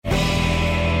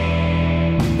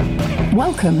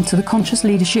Welcome to the Conscious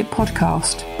Leadership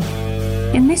Podcast.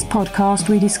 In this podcast,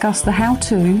 we discuss the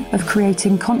how-to of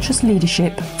creating conscious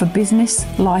leadership for business,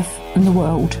 life, and the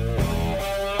world.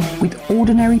 With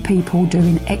ordinary people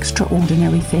doing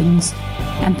extraordinary things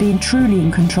and being truly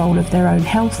in control of their own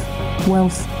health,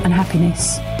 wealth, and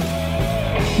happiness.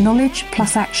 Knowledge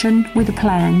plus action with a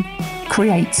plan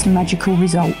creates magical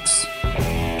results.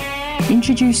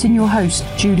 Introducing your host,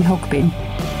 Julie Hogbin,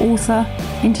 author,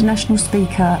 international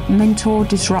speaker, mentor,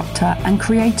 disruptor, and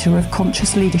creator of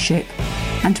conscious leadership,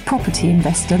 and property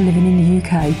investor living in the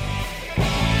UK.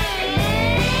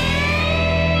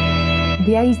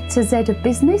 The A to Z of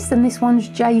business, and this one's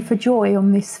J for joy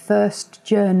on this first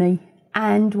journey.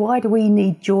 And why do we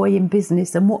need joy in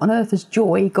business, and what on earth has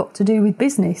joy got to do with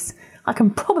business? I can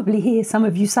probably hear some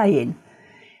of you saying,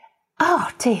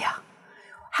 "Oh dear,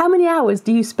 how many hours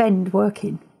do you spend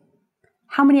working?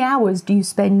 How many hours do you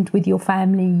spend with your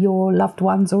family, your loved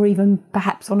ones, or even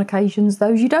perhaps on occasions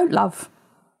those you don't love?"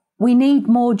 We need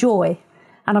more joy.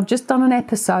 And I've just done an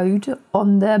episode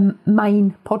on the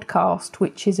main podcast,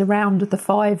 which is around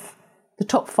the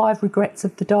top 5 regrets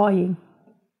of the dying.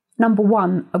 Number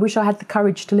 1, I wish I had the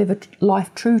courage to live a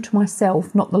life true to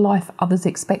myself, not the life others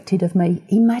expected of me.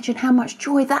 Imagine how much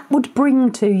joy that would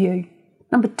bring to you.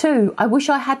 Number 2, I wish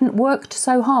I hadn't worked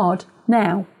so hard.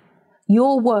 Now,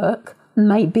 your work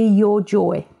may be your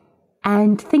joy.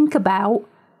 And think about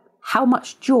how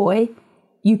much joy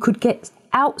you could get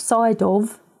outside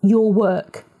of your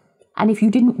work. And if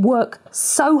you didn't work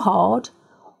so hard,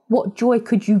 what joy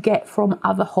could you get from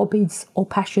other hobbies or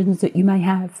passions that you may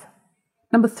have?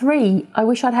 Number 3, I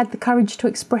wish I'd had the courage to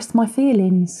express my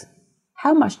feelings.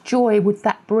 How much joy would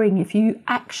that bring if you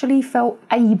actually felt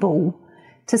able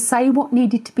to say what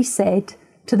needed to be said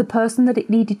to the person that it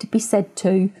needed to be said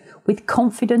to, with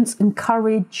confidence and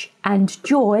courage and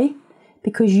joy,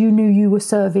 because you knew you were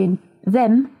serving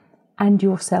them and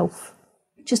yourself.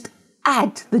 Just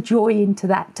add the joy into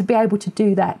that, to be able to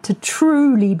do that, to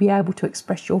truly be able to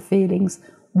express your feelings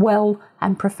well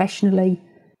and professionally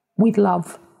with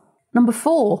love. Number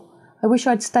 4, I wish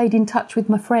I'd stayed in touch with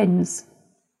my friends.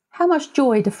 How much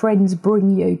joy do friends bring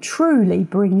you, truly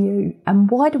bring you, and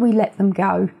why do we let them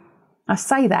go? I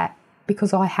say that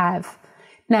because I have.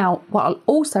 Now, what I'll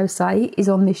also say is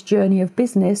on this journey of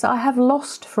business, I have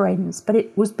lost friends, but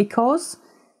it was because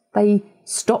they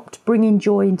stopped bringing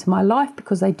joy into my life,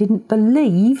 because they didn't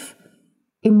believe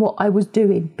in what I was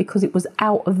doing, because it was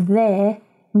out of their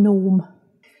norm.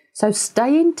 So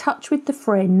stay in touch with the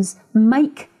friends,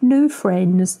 make new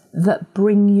friends that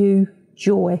bring you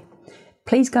joy.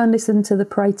 Please go and listen to the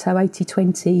Pareto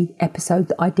 80-20 episode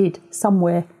that I did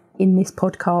somewhere in this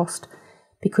podcast,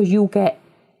 because you'll get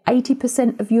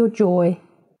 80% of your joy,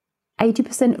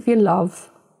 80% of your love,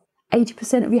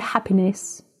 80% of your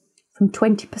happiness from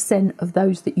 20% of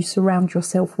those that you surround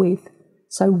yourself with.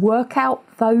 So work out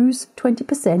those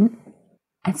 20%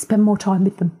 and spend more time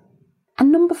with them.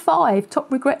 And number 5,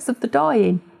 top regrets of the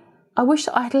dying. I wish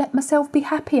that I had let myself be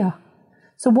happier.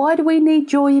 So why do we need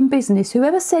joy in business?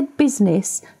 Whoever said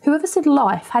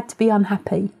life had to be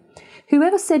unhappy?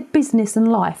 Whoever said business and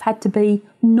life had to be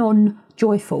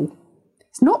non-joyful?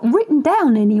 It's not written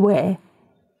down anywhere.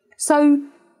 So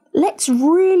let's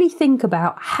really think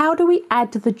about, how do we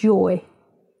add the joy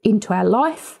into our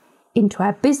life, into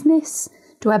our business?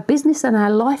 Do our business and our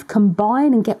life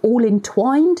combine and get all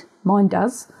entwined? Mine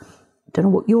does. I don't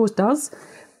know what yours does.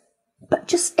 But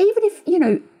just even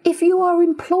if you are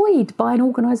employed by an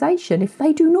organisation, if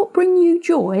they do not bring you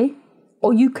joy,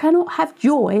 or you cannot have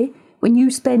joy when you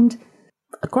spend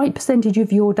a great percentage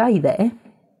of your day there,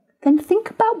 then think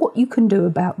about what you can do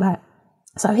about that.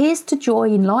 So here's to joy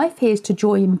in life, here's to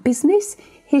joy in business,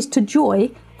 here's to joy,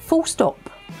 full stop.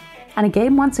 And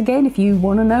again, once again, if you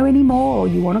want to know any more or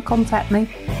you want to contact me,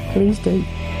 please do.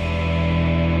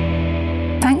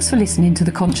 Thanks for listening to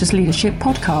the Conscious Leadership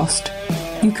Podcast.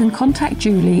 You can contact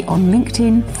Julie on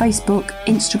LinkedIn, Facebook,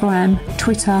 Instagram,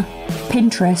 Twitter,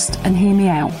 Pinterest, and hear me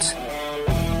out.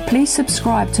 Please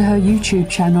subscribe to her YouTube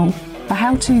channel for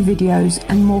how-to videos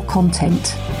and more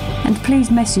content. And please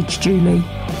message Julie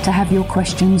to have your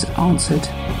questions answered.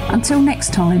 Until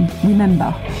next time,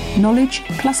 remember, knowledge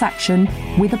plus action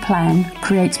with a plan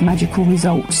creates magical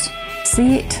results.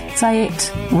 See it, say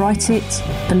it, write it,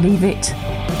 believe it,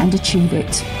 and achieve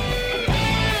it.